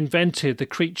actually invented the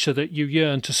creature that you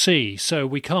yearn to see, so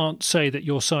we can't say that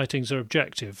your sightings are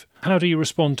objective. How do you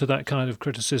respond to that kind of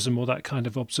criticism or that kind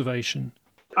of observation?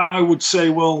 I would say,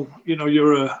 well,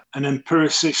 you're an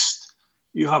empiricist.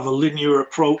 You have a linear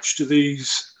approach to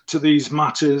these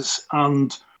matters,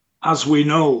 and as we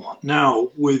know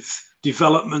now, with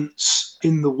developments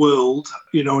in the world,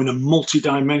 in a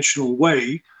multidimensional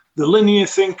way, the linear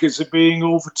thinkers are being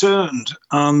overturned,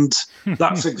 and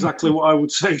that's exactly what I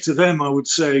would say to them. I would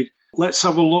say, let's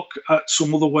have a look at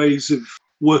some other ways of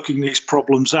working these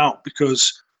problems out,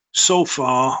 because so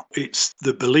far it's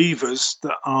the believers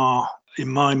that are, in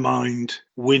my mind,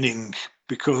 winning,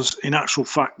 because in actual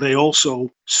fact, they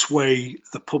also sway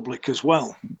the public as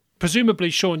well. Presumably,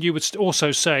 Sean, you would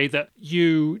also say that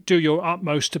you do your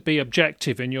utmost to be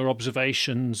objective in your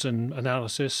observations and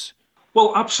analysis.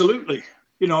 Well, absolutely.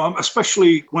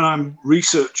 Especially when I'm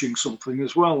researching something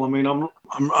as well. I mean,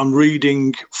 I'm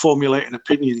reading, formulating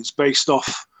opinions based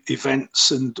off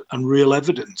events and real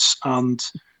evidence and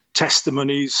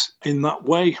testimonies in that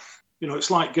way.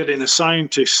 It's like getting a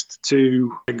scientist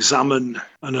to examine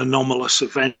an anomalous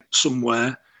event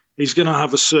somewhere. He's going to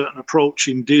have a certain approach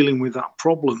in dealing with that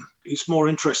problem. It's more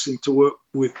interesting to work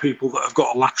with people that have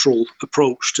got a lateral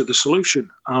approach to the solution.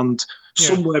 And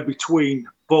somewhere between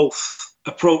both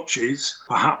approaches,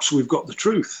 perhaps we've got the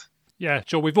truth. Yeah,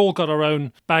 sure. We've all got our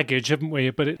own baggage, haven't we?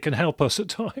 But it can help us at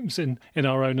times in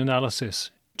our own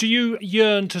analysis. Do you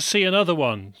yearn to see another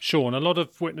one, Sean? A lot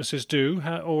of witnesses do,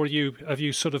 or have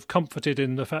you sort of comforted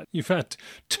in the fact you've had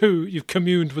two, you've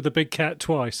communed with the big cat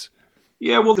twice?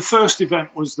 Yeah, well, the first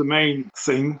event was the main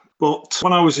thing, but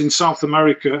when I was in South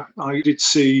America, I did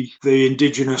see the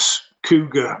indigenous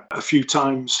cougar a few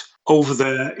times over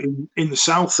there in the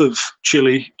south of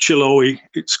Chile, Chiloé,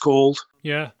 it's called.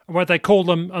 Yeah, where they call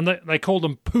them, and they call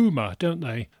them puma, don't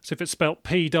they? As if it's spelt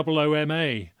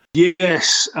P-O-O-M-A.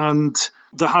 Yes, and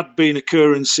there had been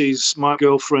occurrences. My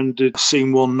girlfriend had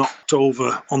seen one knocked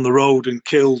over on the road and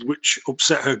killed, which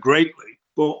upset her greatly.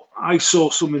 But I saw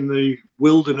some in the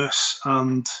wilderness,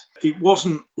 and it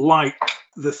wasn't like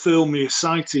the Thirlmere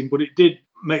sighting, but it did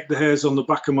make the hairs on the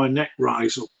back of my neck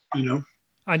rise up,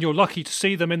 And you're lucky to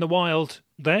see them in the wild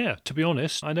there, to be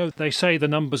honest. I know they say the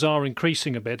numbers are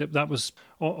increasing a bit. That was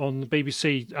on the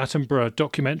BBC Attenborough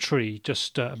documentary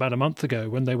just about a month ago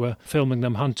when they were filming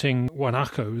them hunting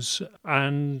guanacos.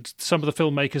 And some of the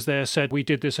filmmakers there said, we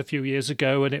did this a few years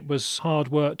ago and it was hard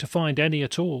work to find any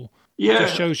at all. Yeah. It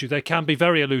just shows you they can be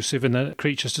very elusive in the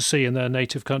creatures to see in their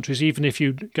native countries, even if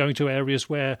you're going to areas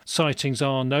where sightings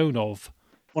are known of.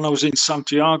 When I was in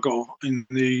Santiago, in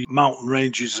the mountain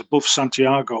ranges above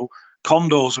Santiago,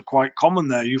 condors are quite common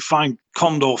there. You find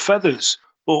condor feathers,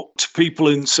 but to people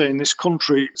in, say, in this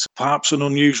country, it's perhaps an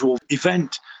unusual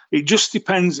event. It just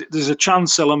depends. There's a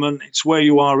chance element. It's where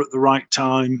you are at the right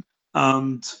time.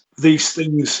 And these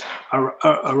things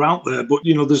are out there. But,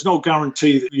 there's no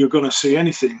guarantee that you're going to see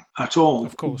anything at all.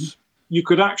 Of course. You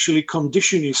could actually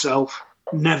condition yourself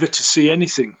never to see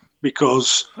anything,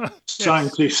 because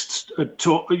scientists are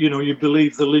taught, you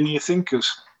believe the linear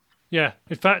thinkers. Yeah.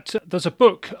 In fact, there's a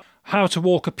book, How to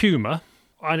Walk a Puma,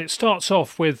 and it starts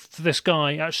off with this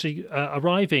guy actually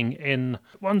arriving in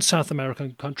one South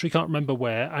American country, can't remember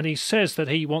where, and he says that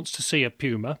he wants to see a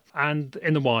puma and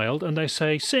in the wild, and they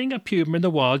say, seeing a puma in the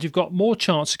wild, you've got more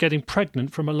chance of getting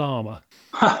pregnant from a llama.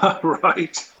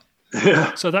 Right.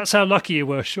 Yeah. So that's how lucky you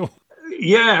were, sure.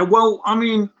 Yeah, well, I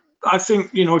mean, I think,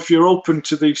 if you're open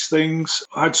to these things,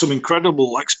 I had some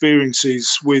incredible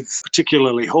experiences with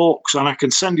particularly hawks, and I can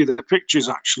send you the pictures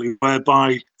actually,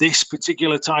 whereby this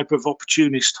particular type of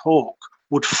opportunist hawk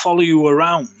would follow you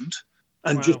around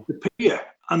and just appear.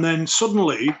 And then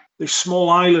suddenly, this small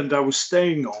island I was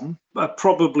staying on, a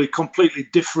probably completely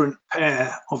different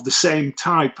pair of the same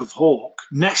type of hawk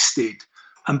nested.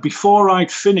 And before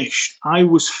I'd finished, I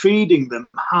was feeding them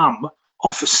ham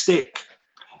off a stick.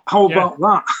 How about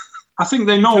that? I think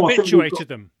they know. Habituated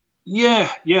them.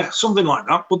 Yeah, something like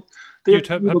that. But you'd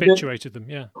habituated them,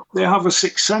 yeah. They have a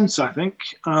sixth sense, I think.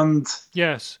 And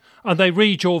yes, and they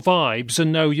read your vibes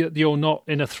and know you're not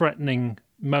in a threatening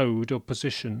mode or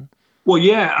position. Well,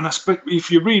 yeah, and if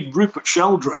you read Rupert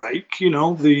Sheldrake,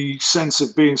 The Sense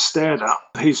of Being Stared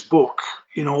At, his book,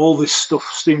 all this stuff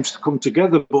seems to come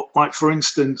together. But like, for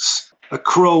instance, a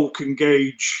crow can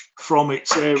gauge from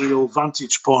its aerial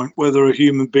vantage point whether a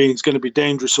human being is going to be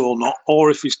dangerous or not,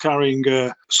 or if he's carrying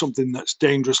something that's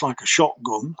dangerous like a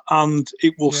shotgun, and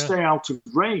it will stay out of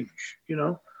range,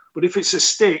 But if it's a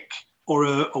stick or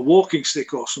a walking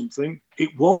stick or something,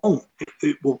 it won't.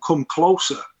 It will come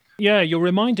closer. Yeah, you're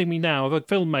reminding me now of a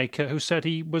filmmaker who said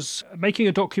he was making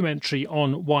a documentary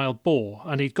on wild boar,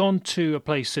 and he'd gone to a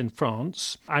place in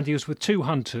France and he was with two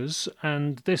hunters,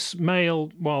 and this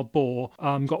male wild boar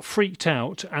got freaked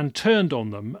out and turned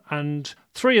on them, and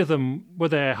three of them were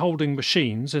there holding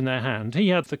machines in their hand. He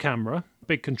had the camera,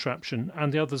 big contraption,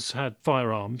 and the others had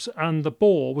firearms, and the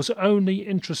boar was only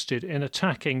interested in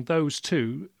attacking those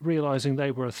two, realising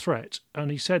they were a threat.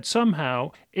 And he said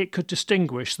somehow it could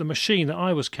distinguish the machine that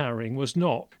I was carrying was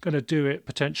not going to do it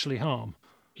potentially harm.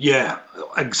 Yeah,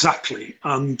 exactly.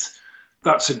 And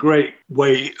that's a great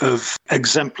way of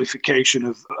exemplification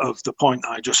of the point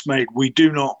that I just made. We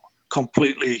do not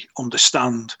completely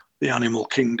understand the animal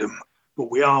kingdom, but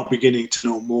we are beginning to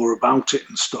know more about it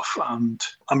and stuff. And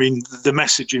I mean, the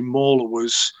message in Mauler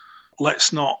was,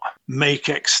 let's not make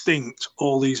extinct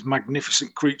all these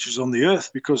magnificent creatures on the earth,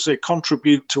 because they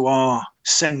contribute to our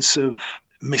sense of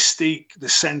mystique, the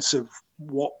sense of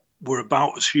what we're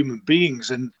about as human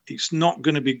beings. And it's not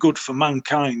going to be good for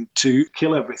mankind to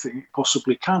kill everything it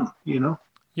possibly can,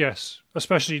 Yes,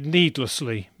 especially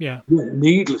needlessly, yeah. Yeah,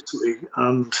 needlessly.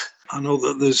 And I know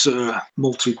that there's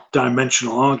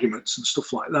multi-dimensional arguments and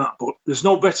stuff like that, but there's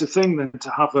no better thing than to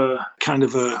have a kind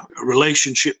of a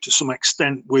relationship to some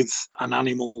extent with an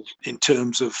animal, in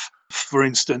terms of, for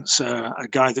instance, a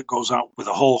guy that goes out with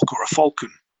a hawk or a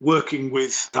falcon, working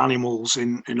with animals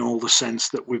in all the sense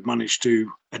that we've managed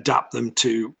to adapt them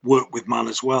to work with man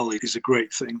as well. It is a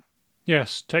great thing.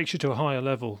 Yes, takes you to a higher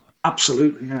level.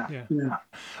 Absolutely,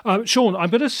 yeah. Sean, I'm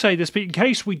going to say this, but in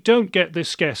case we don't get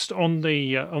this guest on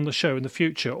the show in the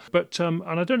future, but and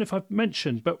I don't know if I've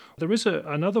mentioned, but there is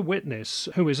another witness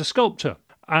who is a sculptor,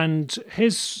 and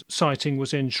his sighting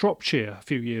was in Shropshire a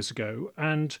few years ago,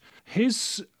 and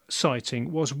his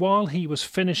sighting was while he was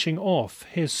finishing off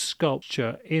his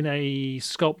sculpture in a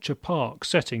sculpture park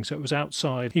setting, so it was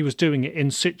outside. He was doing it in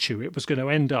situ. It was going to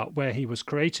end up where he was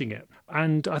creating it.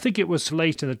 And I think it was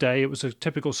late in the day. It was a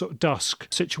typical sort of dusk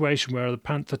situation where the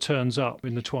panther turns up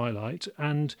in the twilight.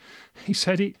 And he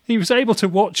said he was able to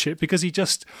watch it because he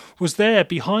just was there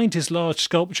behind his large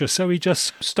sculpture. So he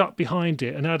just stuck behind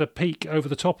it and had a peek over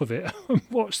the top of it and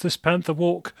watched this panther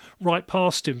walk right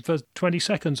past him for 20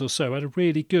 seconds or so. Had a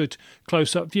really good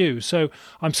close-up view. So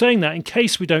I'm saying that in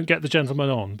case we don't get the gentleman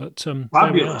on. But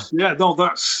fabulous. Yeah, no,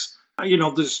 that's...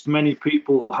 there's many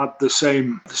people had the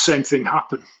same thing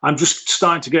happen. I'm just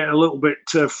starting to get a little bit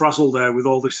frazzled there with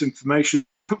all this information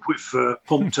we've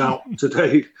pumped out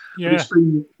today. Yeah. But it's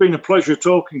been a pleasure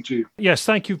talking to you. Yes,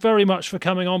 thank you very much for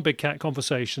coming on Big Cat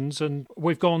Conversations. And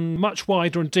we've gone much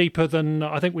wider and deeper than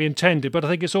I think we intended, but I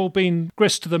think it's all been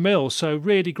grist to the mill. So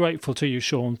really grateful to you,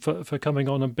 Sean, for coming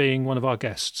on and being one of our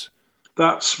guests.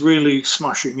 That's really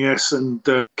smashing, yes. And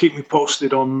keep me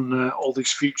posted on all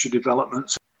these future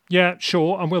developments. Yeah,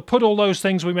 sure. And we'll put all those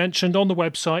things we mentioned on the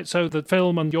website, so the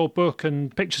film and your book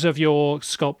and pictures of your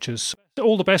sculptures.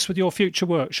 All the best with your future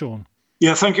work, Sean.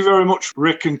 Yeah, thank you very much,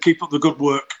 Rick, and keep up the good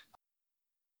work.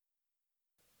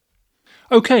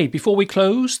 OK, before we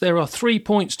close, there are 3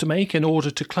 points to make in order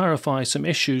to clarify some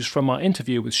issues from our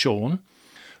interview with Sean.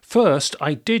 First,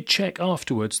 I did check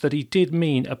afterwards that he did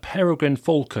mean a peregrine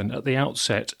falcon at the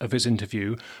outset of his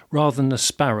interview rather than a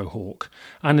sparrowhawk,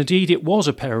 and indeed it was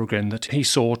a peregrine that he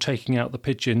saw taking out the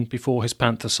pigeon before his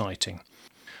panther sighting.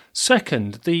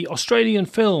 Second, the Australian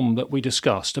film that we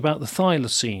discussed about the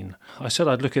thylacine. I said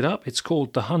I'd look it up. It's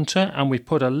called The Hunter, and we've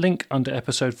put a link under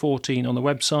episode 14 on the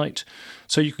website,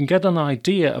 so you can get an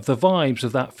idea of the vibes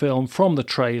of that film from the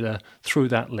trailer through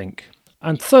that link.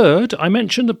 And third, I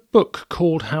mentioned a book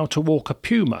called How to Walk a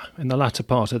Puma in the latter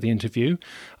part of the interview,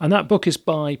 and that book is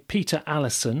by Peter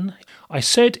Allison. I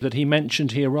said that he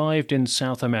mentioned he arrived in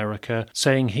South America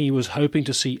saying he was hoping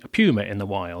to see a puma in the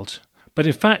wild. But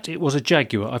in fact, it was a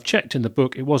jaguar. I've checked in the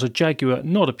book, it was a jaguar,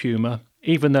 not a puma,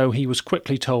 even though he was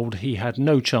quickly told he had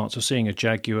no chance of seeing a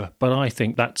jaguar. But I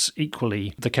think that's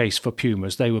equally the case for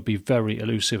pumas. They would be very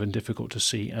elusive and difficult to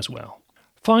see as well.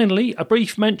 Finally, a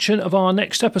brief mention of our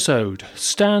next episode.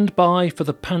 Stand by for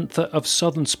the panther of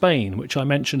southern Spain, which I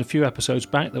mentioned a few episodes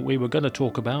back that we were going to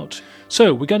talk about.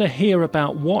 So we're going to hear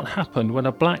about what happened when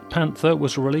a black panther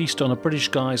was released on a British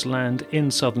guy's land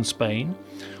in southern Spain.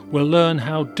 We'll learn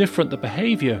how different the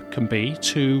behaviour can be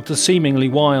to the seemingly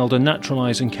wild and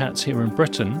naturalising cats here in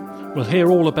Britain. We'll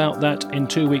hear all about that in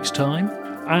 2 weeks' time.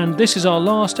 And this is our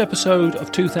last episode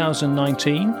of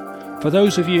 2019. For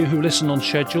those of you who listen on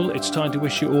schedule, it's time to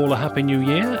wish you all a happy new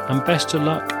year and best of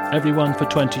luck everyone for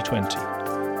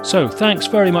 2020. So thanks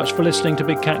very much for listening to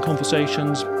Big Cat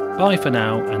Conversations. Bye for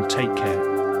now and take care.